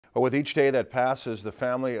With each day that passes, the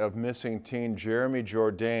family of missing teen Jeremy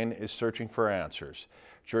Jourdain is searching for answers.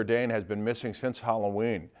 Jourdain has been missing since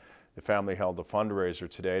Halloween. The family held a fundraiser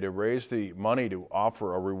today to raise the money to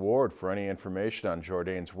offer a reward for any information on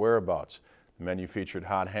Jourdain's whereabouts. The menu featured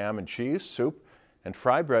hot ham and cheese, soup, and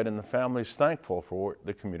fry bread, and the family is thankful for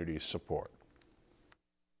the community's support.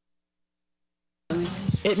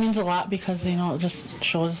 It means a lot because, it just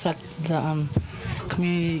shows us that the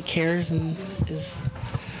community cares and is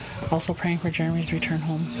also praying for Jeremy's return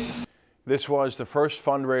home. This was the first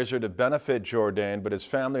fundraiser to benefit Jourdain, but his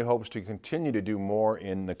family hopes to continue to do more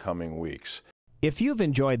in the coming weeks. If you've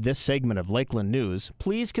enjoyed this segment of Lakeland News,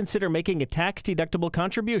 please consider making a tax-deductible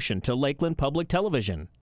contribution to Lakeland Public Television.